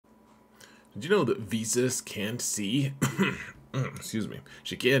Did you know that Visas can't see? Excuse me.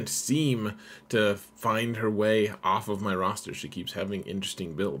 She can't seem to find her way off of my roster. She keeps having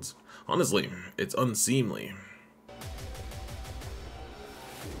interesting builds. Honestly, it's unseemly.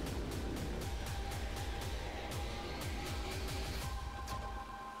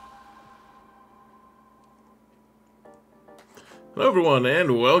 Hello everyone,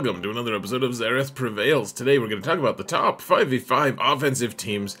 and welcome to another episode of Zareth Prevails. Today we're going to talk about the top 5v5 offensive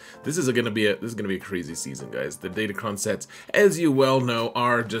teams. This is going to be a crazy season, guys. The Datacron sets, as you well know,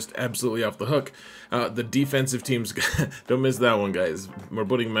 are just absolutely off the hook. The defensive teams, don't miss that one, guys. We're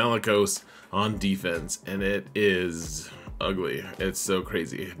putting Malikos on defense, and it is ugly. It's so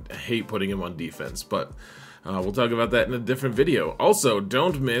crazy. I hate putting him on defense, but we'll talk about that in a different video. Also,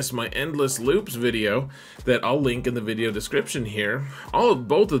 don't miss my Endless Loops video that I'll link in the video description here.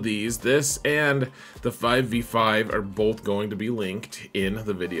 Both of these, this and the 5v5, are both going to be linked in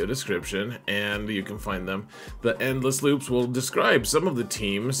the video description, and you can find them. The Endless Loops will describe some of the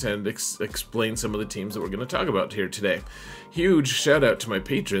teams and explain some of the teams that we're going to talk about here today. Huge shout out to my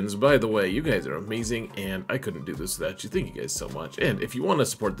patrons. By the way, you guys are amazing, and I couldn't do this without you. Thank you guys so much. And if you want to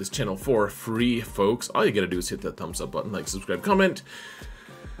support this channel for free, folks, all you gotta do is hit that thumbs up button, like, subscribe, comment.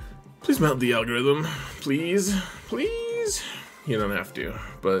 Please mount the algorithm. Please. Please. You don't have to,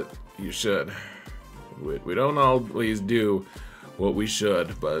 but you should. We don't always do what we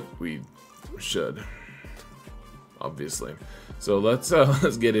should, but we should. Obviously. So let's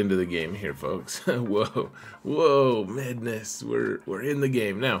get into the game here, folks. Whoa, madness. We're in the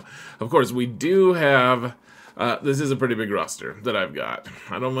game now. Of course, we do have. This is a pretty big roster that I've got.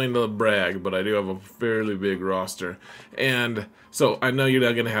 I don't mean to brag, but I do have a fairly big roster, and so I know you're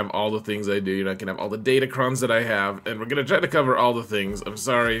not gonna have all the things I do. You're not gonna have all the Datacrons that I have, and we're gonna try to cover all the things. I'm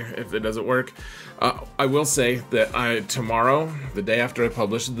sorry if it doesn't work. I will say that tomorrow, the day after I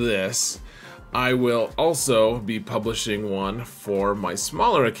publish this, I will also be publishing one for my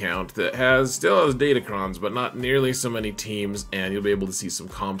smaller account that still has Datacrons, but not nearly so many teams, and you'll be able to see some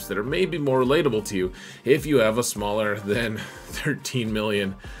comps that are maybe more relatable to you if you have a smaller than 13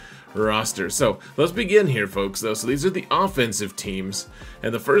 million roster. So let's begin here, folks, though. So these are the offensive teams,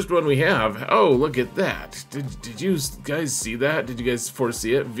 and the first one we have, oh, look at that. Did you guys see that? Did you guys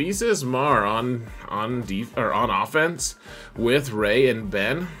foresee it? Visas Mar on offense with Ray and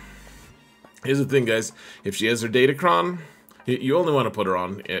Ben. Here's the thing, guys. If she has her Datacron, you only want to put her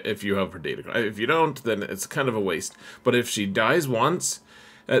on if you have her Datacron. If you don't, then it's kind of a waste. But if she dies once,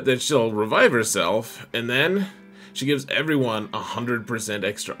 then she'll revive herself, and then she gives everyone 100%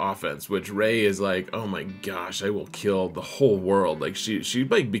 extra offense, which Ray is like, oh my gosh, I will kill the whole world. Like, she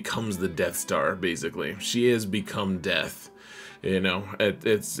like becomes the Death Star, basically. She has become death. You know,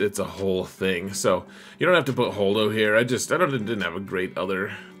 it's a whole thing. So you don't have to put Holdo here. I didn't have a great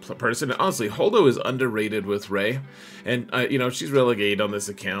other person. Honestly, Holdo is underrated with Ray, and you know, she's relegated on this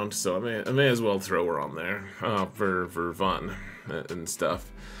account, so I may as well throw her on there for fun and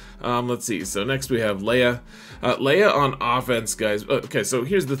stuff. Let's see. So next we have Leia. Leia on offense, guys. Okay, so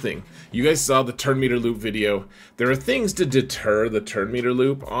here's the thing. You guys saw the turn meter loop video. There are things to deter the turn meter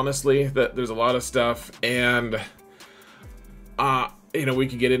loop. Honestly, there's a lot of stuff, and you know, we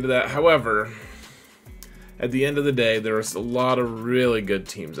could get into that. However, at the end of the day, there are a lot of really good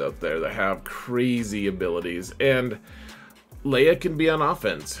teams out there that have crazy abilities, and Leia can be on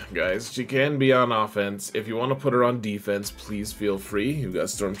offense, guys. She can be on offense. If you want to put her on defense, please feel free. You've got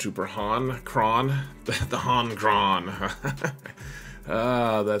Stormtrooper Kron, the Han Kron.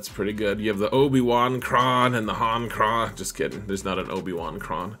 That's pretty good. You have the Obi-Wan Kron and the Han Kron. Just kidding. There's not an Obi-Wan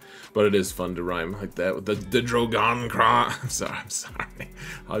Kron, but it is fun to rhyme like that with the Drogon Kron. I'm sorry.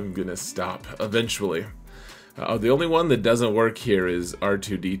 I'm gonna stop eventually. The only one that doesn't work here is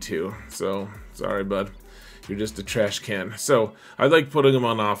R2-D2. So sorry, bud. You're just a trash can. So I like putting him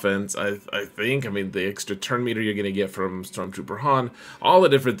on offense. I think. I mean, the extra turn meter you're gonna get from Stormtrooper Han, all the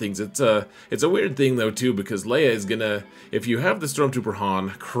different things. It's a weird thing though too, because Leia is gonna, if you have the Stormtrooper Han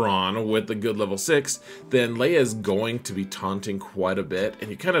Kron with the good level 6, then Leia is going to be taunting quite a bit,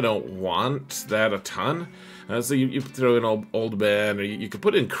 and you kind of don't want that a ton. So you throw in old Ben, or you could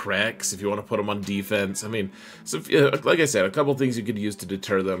put in Krex if you want to put them on defense. I mean, so like I said, a couple things you could use to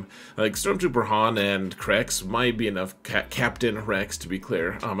deter them. Like Stormtrooper Han and Krex might be enough, Captain Rex to be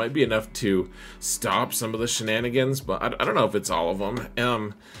clear, might be enough to stop some of the shenanigans, but I don't know if it's all of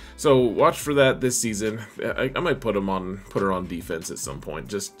them. So watch for that this season. I might put her on defense at some point,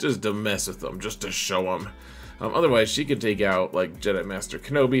 just to mess with them, just to show them. Otherwise, she could take out, like, Jedi Master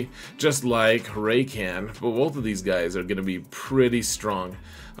Kenobi, just like Rey can, but both of these guys are going to be pretty strong.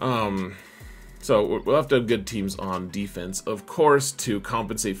 So we'll have to have good teams on defense, of course, to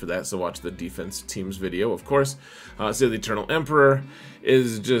compensate for that. So watch the defense teams video, of course. So the Eternal Emperor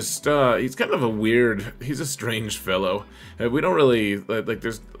is just, he's kind of a weird, he's a strange fellow. We don't really, like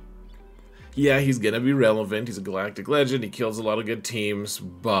there's, yeah, he's going to be relevant. He's a galactic legend. He kills a lot of good teams,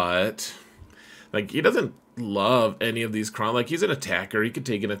 but like he doesn't love any of these cron. Like he's an attacker. He could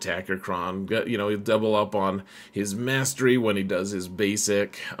take an attacker cron. You know, he'll double up on his mastery when he does his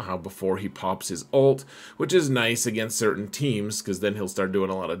basic before he pops his ult, which is nice against certain teams because then he'll start doing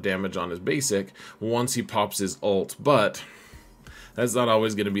a lot of damage on his basic once he pops his ult. But that's not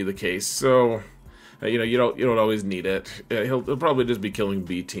always going to be the case. So you know, you don't always need it. He'll probably just be killing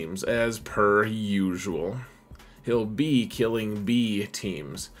B teams as per usual. He'll be killing B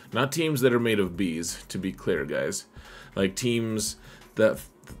teams, not teams that are made of bees, to be clear, guys. Like teams that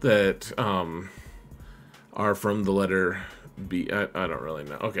are from the letter B. I don't really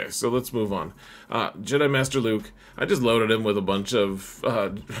know. Okay, so let's move on. Jedi Master Luke. I just loaded him with a bunch of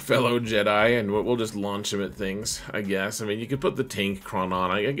fellow Jedi, and we'll just launch him at things, I guess. I mean, you could put the tank cron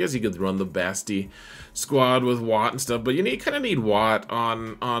on. I guess you could run the Basti squad with Watt and stuff, but you kind of need Watt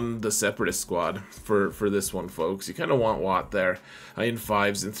on the Separatist squad for this one, folks. You kind of want Watt there. In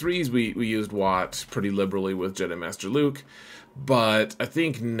 5s and 3s, we used Watt pretty liberally with Jedi Master Luke. But I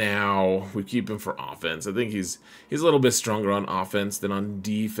think now we keep him for offense. I think he's a little bit stronger on offense than on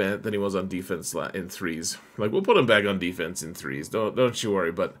defense than he was on defense in 3s. Like we'll put him back on defense in 3s. Don't you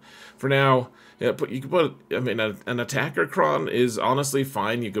worry. But for now, yeah, you can put. I mean, an attacker cron is honestly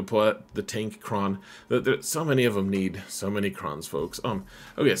fine. You could put the tank cron. So many of them need so many crons, folks.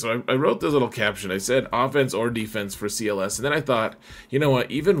 Okay, so I wrote this little caption. I said offense or defense for CLS, and then I thought, you know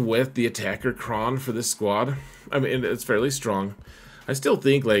what? Even with the attacker cron for this squad, I mean, it's fairly strong. I still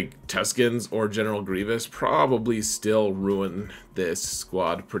think like Tuscans or General Grievous probably still ruin this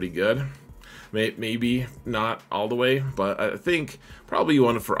squad pretty good. Maybe not all the way, but I think probably you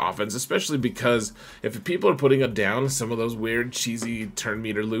want it for offense, especially because if people are putting it down some of those weird, cheesy turn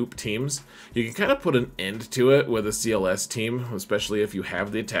meter loop teams, you can kind of put an end to it with a CLS team, especially if you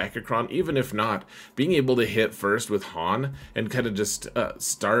have the attacker cron. Even if not, being able to hit first with Han and kind of just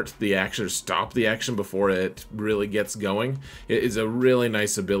start the action or stop the action before it really gets going is a really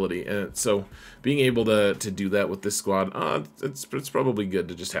nice ability. And so being able to do that with this squad, it's probably good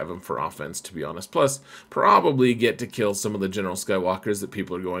to just have him for offense, to be honest. Plus, probably get to kill some of the General Skywalkers that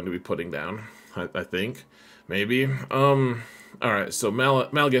people are going to be putting down, I think. Maybe. Alright, so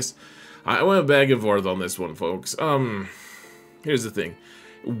Malgus. I went back and forth on this one, folks. Here's the thing.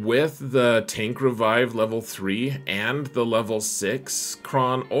 With the Tank Revive level 3 and the level 6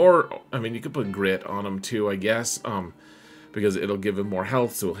 Cron, or, I mean, you could put Grit on him too, I guess, because it'll give him more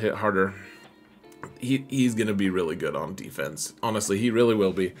health, so he'll hit harder. He's going to be really good on defense. Honestly, he really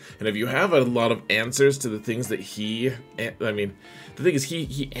will be. And if you have a lot of answers to the things that I mean, the thing is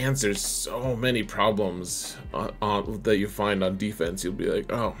he answers so many problems that you find on defense. You'll be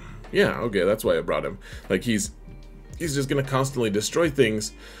like, oh, yeah, okay, that's why I brought him. Like, he's just going to constantly destroy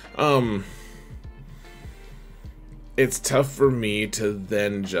things. It's tough for me to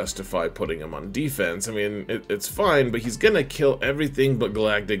then justify putting him on defense. I mean, it's fine, but he's gonna kill everything but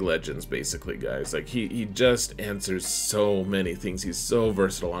Galactic Legends, basically, guys. Like, he just answers so many things. He's so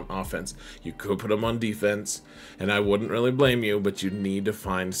versatile on offense. You could put him on defense, and I wouldn't really blame you, but you need to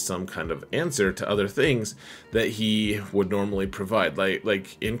find some kind of answer to other things that he would normally provide.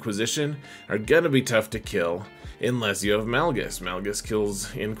 Like Inquisition are gonna be tough to kill. Unless you have Malgus. Malgus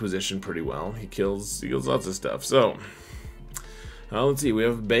kills Inquisition pretty well. He kills lots of stuff. So, let's see. We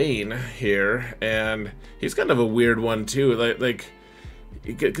have Bane here, and he's kind of a weird one too. Like,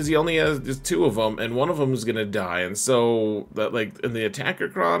 because he only has just 2 of them, and one of them is gonna die. And so, that like in the attacker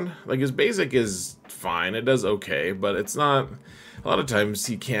cron, like his basic is fine. It does okay, but it's not. A lot of times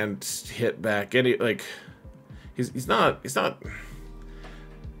he can't hit back any. Like, he's not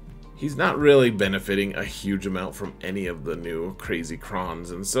really benefiting a huge amount from any of the new crazy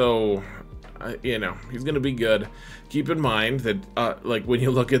crons, and so, you know, he's gonna be good. Keep in mind that, like, when you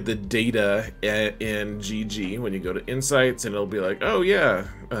look at the data in GG, when you go to Insights, and it'll be like, oh yeah,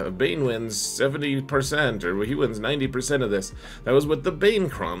 Bane wins 70%, or he wins 90% of this. That was with the Bane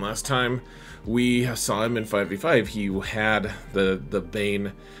cron. Last time we saw him in 5v5, he had the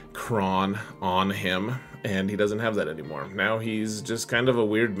Bane cron on him, and he doesn't have that anymore. Now he's just kind of a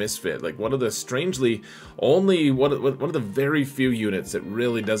weird misfit. Like, one of the strangely only one of the very few units that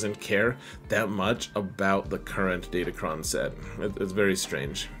really doesn't care that much about the current Datacron set. It's very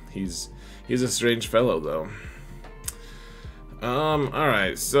strange. He's a strange fellow, though.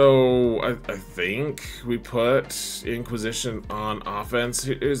 Alright, so I think we put Inquisition on offense.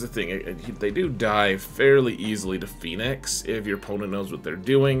 Here's the thing, they do die fairly easily to Phoenix if your opponent knows what they're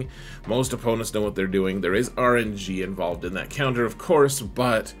doing. Most opponents know what they're doing. There is RNG involved in that counter, of course,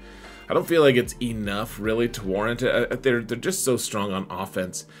 but I don't feel like it's enough really to warrant it. They're just so strong on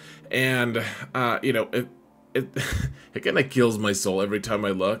offense, and you know, it kind of kills my soul every time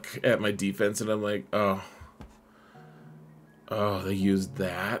I look at my defense and I'm like, oh, they used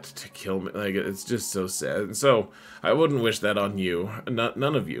that to kill me. Like, it's just so sad. And so I wouldn't wish that on you. None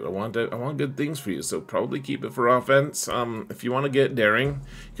of you. I want good things for you. So probably keep it for offense. If you want to get daring,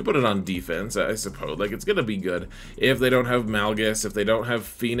 you can put it on defense, I suppose. Like, it's gonna be good if they don't have Malgus, if they don't have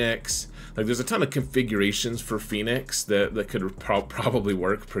Phoenix. Like, there's a ton of configurations for Phoenix that could probably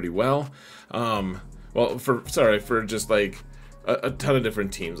work pretty well. Well, for just like a ton of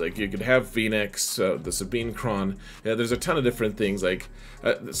different teams. Like, you could have Phoenix, the Sabine Kron. Yeah, there's a ton of different things. Like,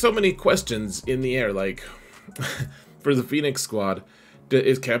 so many questions in the air. Like, for the Phoenix squad,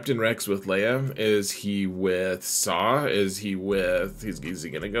 is Captain Rex with Leia? Is he with Saw? Is he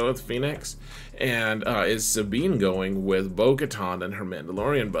gonna go with Phoenix? And is Sabine going with Bo-Katan and her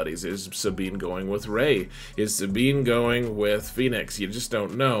Mandalorian buddies? Is Sabine going with Rey? Is Sabine going with Phoenix? You just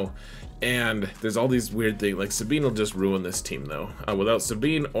don't know. And there's all these weird things. Like, Sabine will just ruin this team, though. Without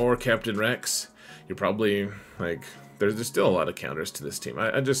Sabine or Captain Rex, you're probably like, there's still a lot of counters to this team.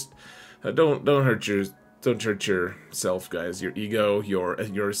 I just don't hurt yourself, guys. Your ego,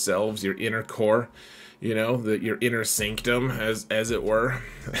 yourselves, your inner core, you know, your inner sanctum, as it were.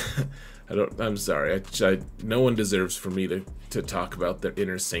 I'm sorry. No one deserves for me to talk about their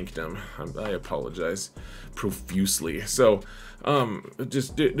inner sanctum. I apologize profusely. So,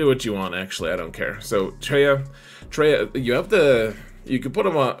 just do what you want, actually. I don't care. So, Traya, you can put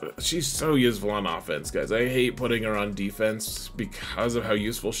them on. She's so useful on offense, guys. I hate putting her on defense because of how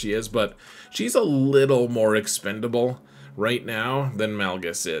useful she is, but she's a little more expendable right now than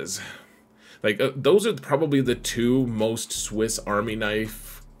Malgus is. Like, those are probably the two most Swiss Army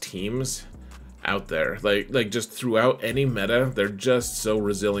knife teams out there. Like just throughout any meta, they're just so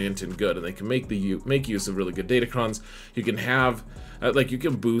resilient and good, and they can make use of really good datacrons. You can have you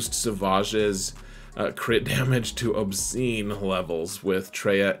can boost Savage's crit damage to obscene levels with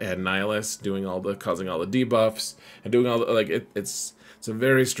Traya and Nihilus causing all the debuffs and doing all the, it's a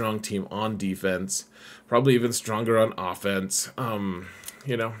very strong team on defense, probably even stronger on offense.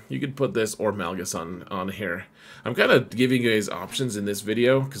 You know, you could put this or Malgus on here. I'm kind of giving you guys options in this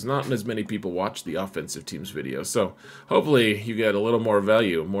video because not as many people watch the offensive teams video. So hopefully you get a little more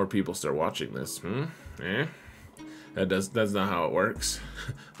value. More people start watching this. That's not how it works.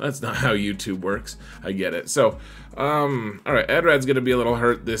 That's not how YouTube works. I get it. So, alright, Adrad's going to be a little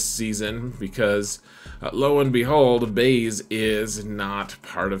hurt this season because, lo and behold, Baze is not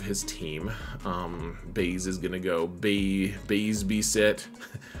part of his team. Baze is going to go Baze be sit.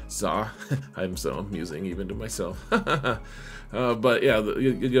 Saw. I'm so amusing even to myself. But yeah,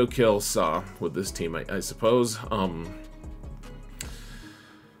 you go kill Saw with this team, I suppose.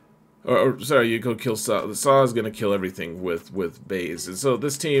 Sorry, you go kill Saw. Saw is gonna kill everything with Baze. And so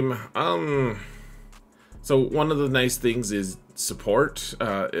this team, so one of the nice things is support.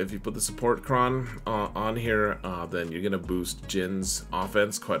 If you put the support cron on here, then you're gonna boost Jin's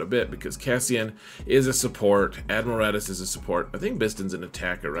offense quite a bit because Cassian is a support, Admiratus is a support. I think Biston's an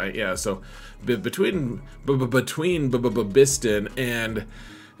attacker, right? Yeah. So between Biston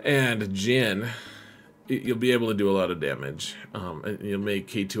and Jin, you'll be able to do a lot of damage. And you'll make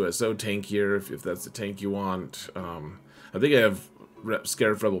K2SO tankier if that's the tank you want. I think I have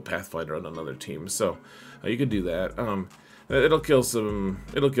Scarif Rebel Pathfinder on another team, so you could do that. It'll kill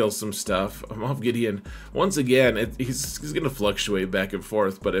some stuff. Moff Gideon, once again, he's gonna fluctuate back and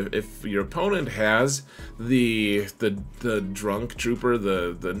forth. But if your opponent has the drunk trooper,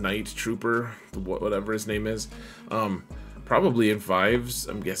 the night trooper, whatever his name is, probably in 5s,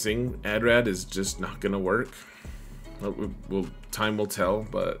 I'm guessing Adrad is just not gonna work. Time will tell,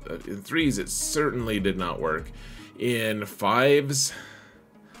 but in 3s it certainly did not work. In 5s,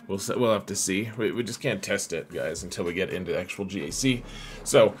 we'll have to see. We just can't test it, guys, until we get into actual GAC.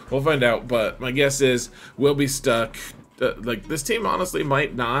 So we'll find out. But my guess is we'll be stuck. Like, this team honestly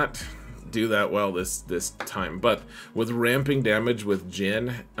might not do that well this time, but with ramping damage with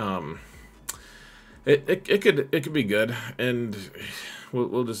Jin, it could be good, and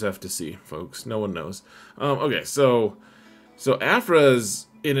we'll just have to see, folks. No one knows. Okay, so Afra's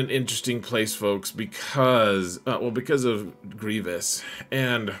in an interesting place, folks, because of Grievous.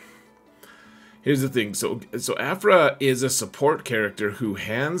 And here's the thing. So Afra is a support character who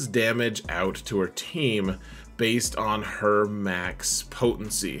hands damage out to her team based on her max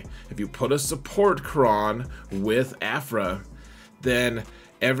potency. If you put a support Kron with Afra, then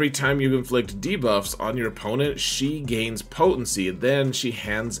every time you inflict debuffs on your opponent, she gains potency. Then she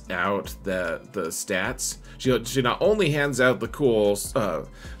hands out the stats. She not only hands out the cool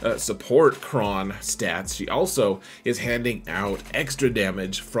support Kron stats, she also is handing out extra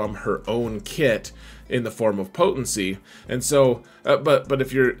damage from her own kit in the form of potency. And so, but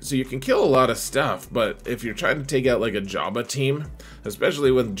if you're, so you can kill a lot of stuff, but if you're trying to take out like a Jabba team,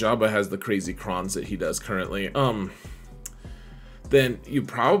 especially when Jabba has the crazy crons that he does currently, then you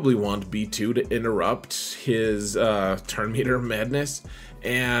probably want B2 to interrupt his turn meter madness.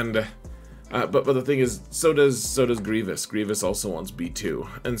 And but the thing is, so does Grievous. Grievous also wants B2,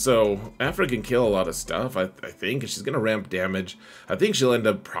 and so Afra can kill a lot of stuff. I think she's gonna ramp damage. I think she'll end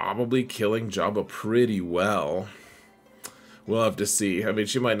up probably killing Jabba pretty well. We'll have to see. I mean,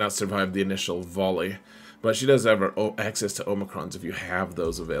 she might not survive the initial volley, but she does have access to Omicrons if you have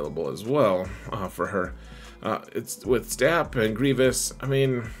those available as well for her. It's with Stap and Grievous. I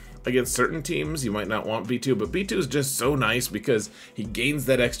mean, against certain teams, you might not want B2, but B2 is just so nice because he gains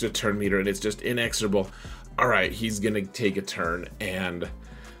that extra turn meter and it's just inexorable. All right, he's going to take a turn and,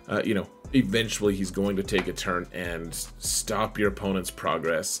 you know, eventually he's going to take a turn and stop your opponent's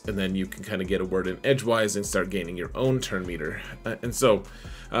progress. And then you can kind of get a word in edgewise and start gaining your own turn meter. And so,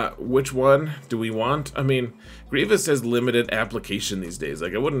 which one do we want? I mean, Grievous has limited application these days.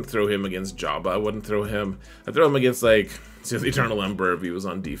 Like, I wouldn't throw him against Jabba. I wouldn't throw him. I'd throw him against, like, the Eternal Emperor if he was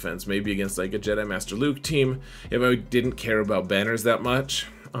on defense. Maybe against, like, a Jedi Master Luke team if I didn't care about banners that much.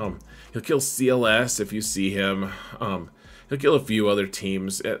 He'll kill CLS if you see him. He'll kill a few other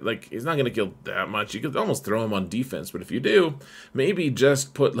teams. Like, he's not going to kill that much. You could almost throw him on defense, but if you do, maybe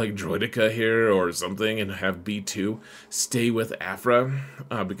just put, like, Droideka here or something and have B2 stay with Afra,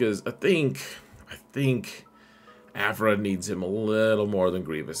 because I think Afra needs him a little more than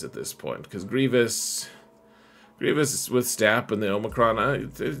Grievous at this point, because Grievous with Stap and the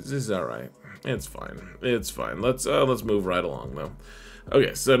Omicron, it's all right. It's fine. It's fine. Let's move right along, though.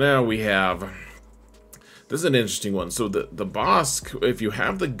 Okay, so now we have... This is an interesting one. So the Bosk, if you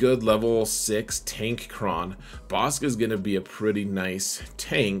have the good level 6 tank Kron, Bosk is going to be a pretty nice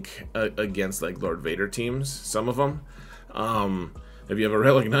tank against like Lord Vader teams, some of them. If you have a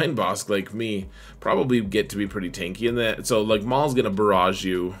Relic 9 Bosk like me, probably get to be pretty tanky in that. So like Maul's going to barrage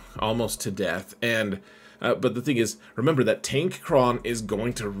you almost to death. And but the thing is, remember that tank Kron is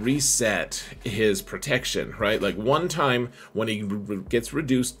going to reset his protection, right? Like one time when he gets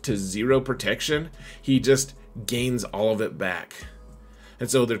reduced to 0 protection, he just gains all of it back. And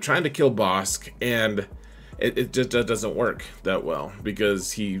so they're trying to kill Bosk, and it just doesn't work that well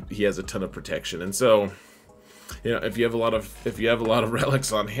because he has a ton of protection. And so, you know, if you have a lot of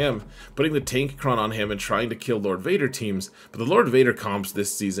relics on him, putting the tank Kron on him and trying to kill Lord Vader teams, but the Lord Vader comps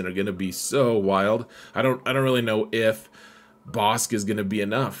this season are going to be so wild. I don't really know if Bosk is going to be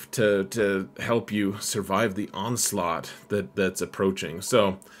enough to help you survive the onslaught that's approaching.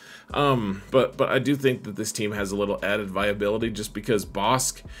 So, but I do think that this team has a little added viability just because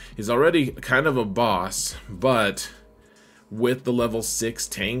Bosk is already kind of a boss, but with the level 6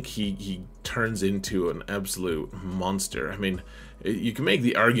 tank, he turns into an absolute monster. I mean, you can make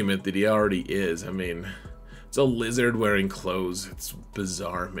the argument that he already is. I mean, it's a lizard wearing clothes. It's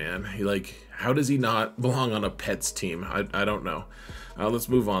bizarre, man. How does he not belong on a pets team? I don't know. Let's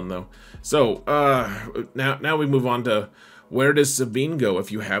move on, though. So, now we move on to where does Sabine go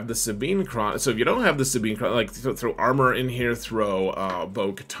if you have the Sabine Kron? So if you don't have the Sabine Kron, like, throw armor in here, throw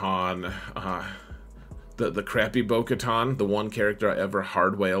Bo-Katan, the crappy Bo-Katan, the one character I ever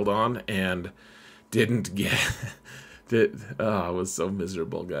hard whaled on and didn't get. It was so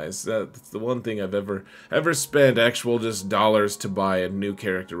miserable, guys. That's the one thing I've ever spent actual just dollars to buy a new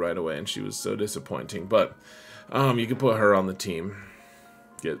character right away, and she was so disappointing. But you can put her on the team.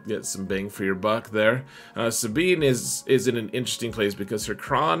 Get some bang for your buck there. Sabine is in an interesting place because her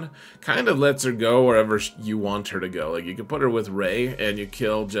Kron kind of lets her go wherever you want her to go. Like, you can put her with Rey and you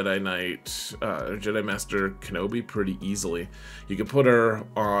kill Jedi Knight, Jedi Master Kenobi pretty easily. You can put her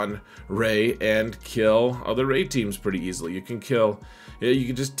on Rey and kill other Rey teams pretty easily. You can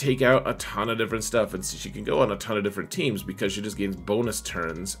just take out a ton of different stuff, and she can go on a ton of different teams because she just gains bonus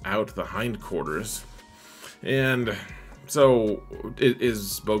turns out the hindquarters. And so,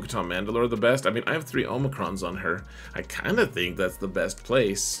 is Bo-Katan Mandalore the best? I mean, I have 3 Omicrons on her. I kind of think that's the best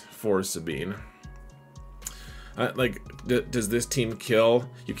place for Sabine. Does this team kill?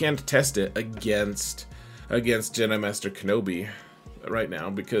 You can't test it against Jedi Master Kenobi right now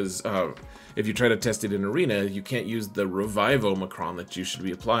because if you try to test it in Arena, you can't use the Revive Omicron that you should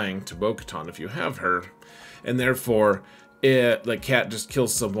be applying to Bo-Katan if you have her. And therefore, like Cat just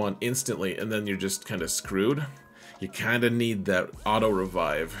kills someone instantly, and then you're just kind of screwed. You kind of need that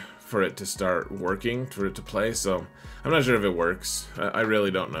auto-revive for it to start working, for it to play, so I'm not sure if it works. I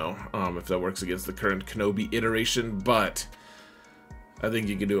really don't know if that works against the current Kenobi iteration, but I think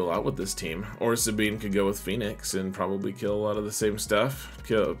you can do a lot with this team. Or Sabine could go with Phoenix and probably kill a lot of the same stuff.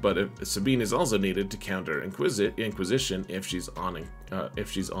 But Sabine is also needed to counter Inquisition if she's on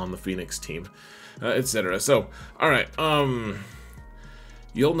the Phoenix team, etc. So, all right.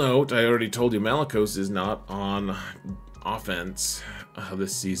 You'll note I already told you Malicos is not on offense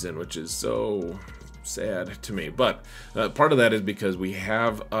this season, which is so sad to me, but part of that is because we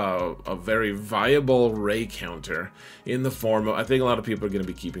have a very viable Rey counter in the form of, I think a lot of people are going to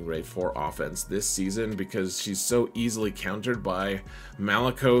be keeping Rey for offense this season because she's so easily countered by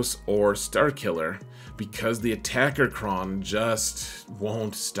Malicos or Starkiller, because the attacker cron just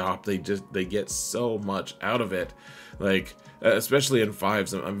won't stop. They get so much out of it, like especially in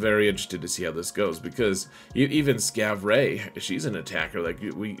 5s. I'm very interested to see how this goes, because even Scav Rey, she's an attacker. Like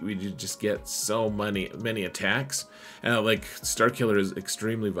we just get so many attacks. Like Starkiller is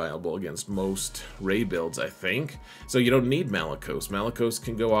extremely viable against most Rey builds, I think. So you don't need Malicos. Malicos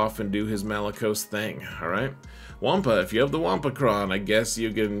can go off and do his Malicos thing. All right. Wampa, if you have the Wampa cron, I guess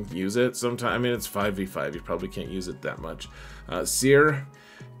you can use it sometime. I mean, it's 5v5. You probably can't use it that much. Seer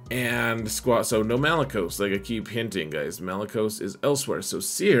and Squat. So no Malicos, like I keep hinting, guys. Malicos is elsewhere. So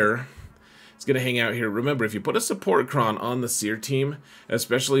Seer is going to hang out here. Remember, if you put a support cron on the Seer team,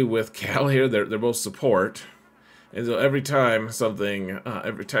 especially with Cal here, they're both support. And so every time something,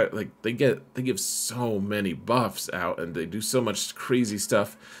 like they give so many buffs out, and they do so much crazy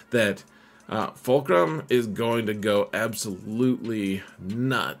stuff that Fulcrum is going to go absolutely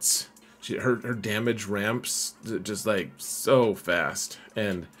nuts. Her damage ramps just like so fast,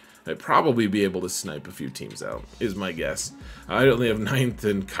 and I'd probably be able to snipe a few teams out, is my guess. I only have 9th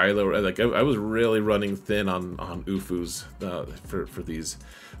and Kylo. Like I was really running thin on Ufus for these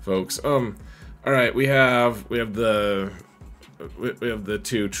folks. All right, we have the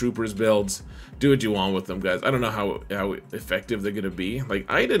 2 troopers builds. Do what you want with them, guys. I don't know how effective they're gonna be. Like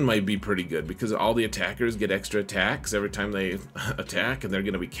Iden might be pretty good because all the attackers get extra attacks every time they attack, and they're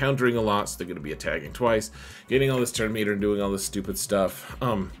gonna be countering a lot, so they're gonna be attacking twice, getting all this turn meter and doing all this stupid stuff.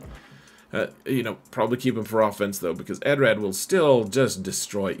 You know, probably keep him for offense though, because Edrad will still just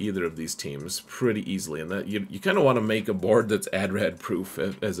destroy either of these teams pretty easily, and that you kind of want to make a board that's Edrad proof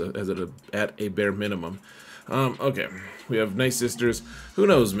at a bare minimum. Okay, we have Night Sisters. Who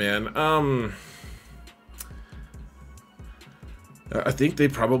knows, man? I think they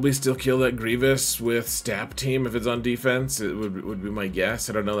probably still kill that Grievous with Stap team if it's on defense. It would be my guess.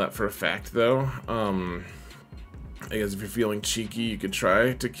 I don't know that for a fact though. I guess if you're feeling cheeky, you could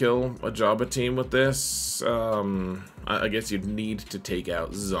try to kill a Jabba team with this. I guess you'd need to take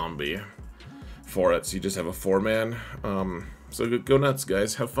out Zombie for it, so you just have a 4-man. So go nuts,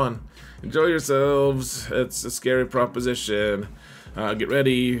 guys. Have fun. Enjoy yourselves. It's a scary proposition. Get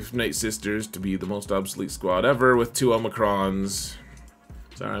ready, Night Sisters, to be the most obsolete squad ever with 2 Omicrons.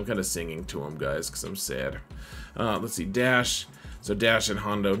 Sorry, I'm kind of singing to them, guys, because I'm sad. Let's see, Dash. So Dash and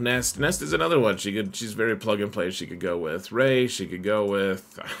Hondo. Nest is another one. She's very plug and play. She could go with Rey. She could go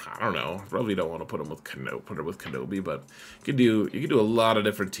with, I don't know. Probably don't want to put her with Kenobi, but you could do a lot of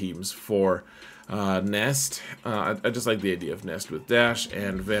different teams for Nest. I just like the idea of Nest with Dash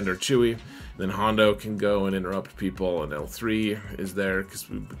and Vander Chewie. Then Hondo can go and interrupt people, and L3 is there because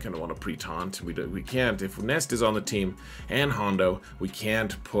we kind of want to pre-taunt. We can't, if Nest is on the team and Hondo, we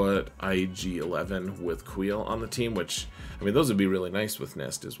can't put IG-11 with Queel on the team, which, I mean, those would be really nice with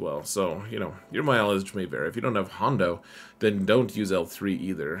Nest as well. So, you know, your mileage may vary. If you don't have Hondo, then don't use L3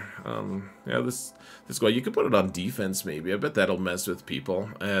 either. Yeah, this guy, you could put it on defense maybe. I bet that'll mess with people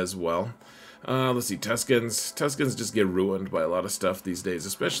as well. Let's see, Tuskens. Tuskens just get ruined by a lot of stuff these days,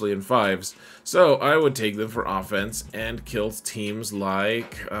 especially in 5s. So I would take them for offense and kill teams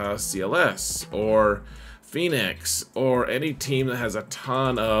like CLS or Phoenix or any team that has a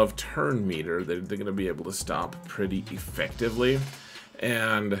ton of turn meter. They're going to be able to stop pretty effectively.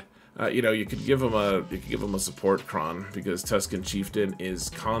 And you know, you could give them a support cron, because Tusken Chieftain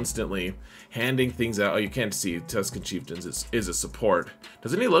is constantly handing things out. Oh, you can't see Tusken Chieftain is a support.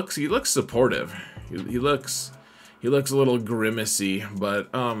 Doesn't he look? He looks supportive. He looks a little grimacy, but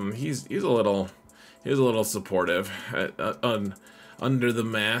he's a little supportive under the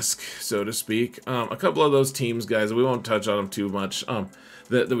mask, so to speak. A couple of those teams, guys, we won't touch on them too much.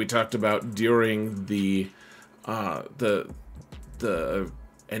 That we talked about during the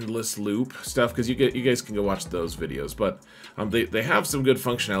endless loop stuff, because you guys can go watch those videos. But they have some good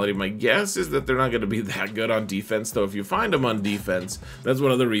functionality. My guess is that they're not going to be that good on defense, though. If you find them on defense, that's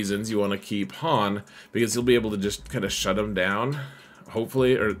one of the reasons you want to keep Han, because he'll be able to just kind of shut them down,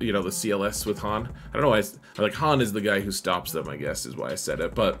 hopefully, or, you know, the CLS with Han. I don't know why, like, Han is the guy who stops them, I guess, is why I said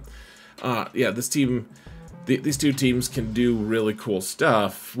it. But, yeah, this team, these two teams can do really cool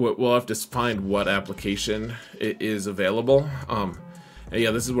stuff. We'll have to find what application is available. And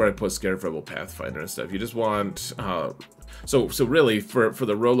yeah, this is where I put Scarab Rebel Pathfinder and stuff. You just want, so really, for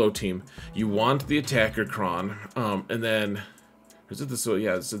the Rolo team, you want the attacker Kron, and then, is it this? So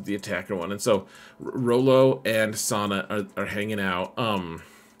yeah, this is the attacker one, and so Rolo and Sana are hanging out. And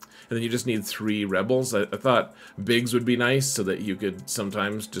then you just need 3 rebels. I thought Biggs would be nice, so that you could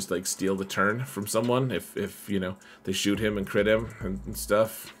sometimes just like steal the turn from someone if you know they shoot him and crit him and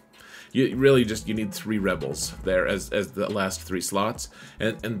stuff. You really just you need 3 rebels there as the last 3 slots,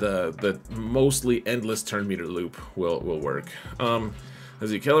 and the mostly endless turn meter loop will work.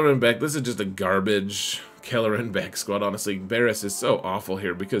 As you Kelleran back, this is just a garbage Kelleran back squad. Honestly, Barris is so awful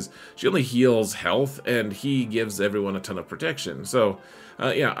here because she only heals health and he gives everyone a ton of protection. So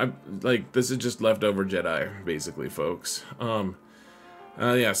yeah, like this is just leftover Jedi basically, folks.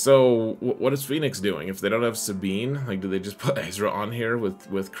 Yeah, so what is Phoenix doing? If they don't have Sabine, like, do they just put Ezra on here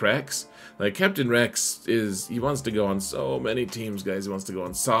with Krex? Like, Captain Rex he wants to go on so many teams, guys. He wants to go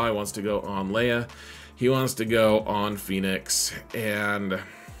on Saw, he wants to go on Leia, he wants to go on Phoenix, and,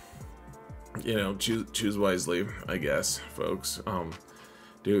 you know, choose wisely, I guess, folks.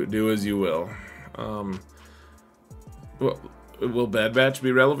 Do as you will. Well, will Bad Batch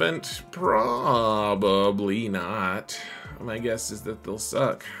be relevant? Probably not. My guess is that they'll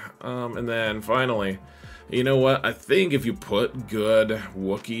suck. And then finally, you know what? I think if you put good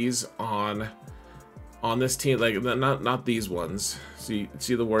Wookiees on this team, like not these ones. See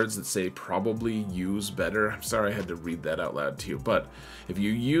the words that say probably use better. I'm sorry I had to read that out loud to you, but if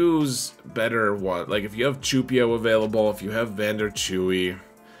you use better one, like if you have Chupio available, if you have Vander Chewie,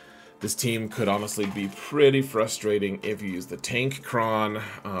 this team could honestly be pretty frustrating if you use the tank Kron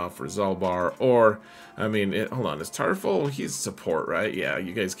for Zalbar, or, I mean, hold on, is Tarful, he's support, right? Yeah,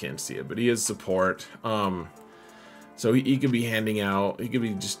 you guys can't see it, but he is support. So he could be handing out, he could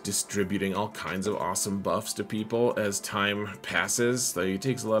be just distributing all kinds of awesome buffs to people as time passes. Like, he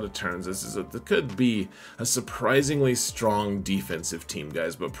takes a lot of turns. This could be a surprisingly strong defensive team,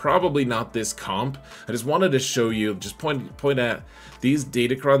 guys, but probably not this comp. I just wanted to show you, just point at these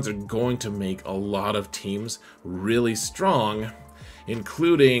Datacrons are going to make a lot of teams really strong,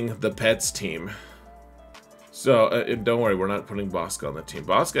 including the Pets team. So don't worry, we're not putting Bossk on the team.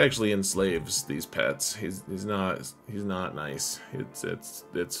 Bossk actually enslaves these pets. He's not nice.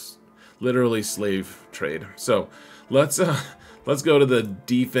 It's literally slave trade. So let's go to the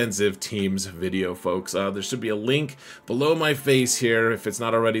defensive teams video, folks. There should be a link below my face here. If it's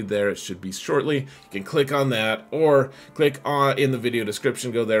not already there, it should be shortly. You can click on that or click on in the video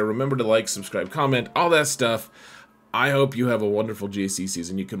description. Go there. Remember to like, subscribe, comment, all that stuff. I hope you have a wonderful GSC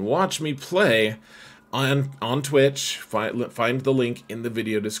season. You can watch me play on Twitch. Find the link in the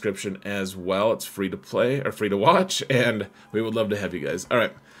video description as well. It's free to play or free to watch, and we would love to have you guys. All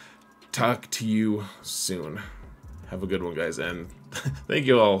right, talk to you soon. Have a good one, guys, and thank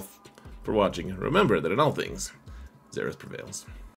you all for watching. Remember that in all things, Xaereth prevails.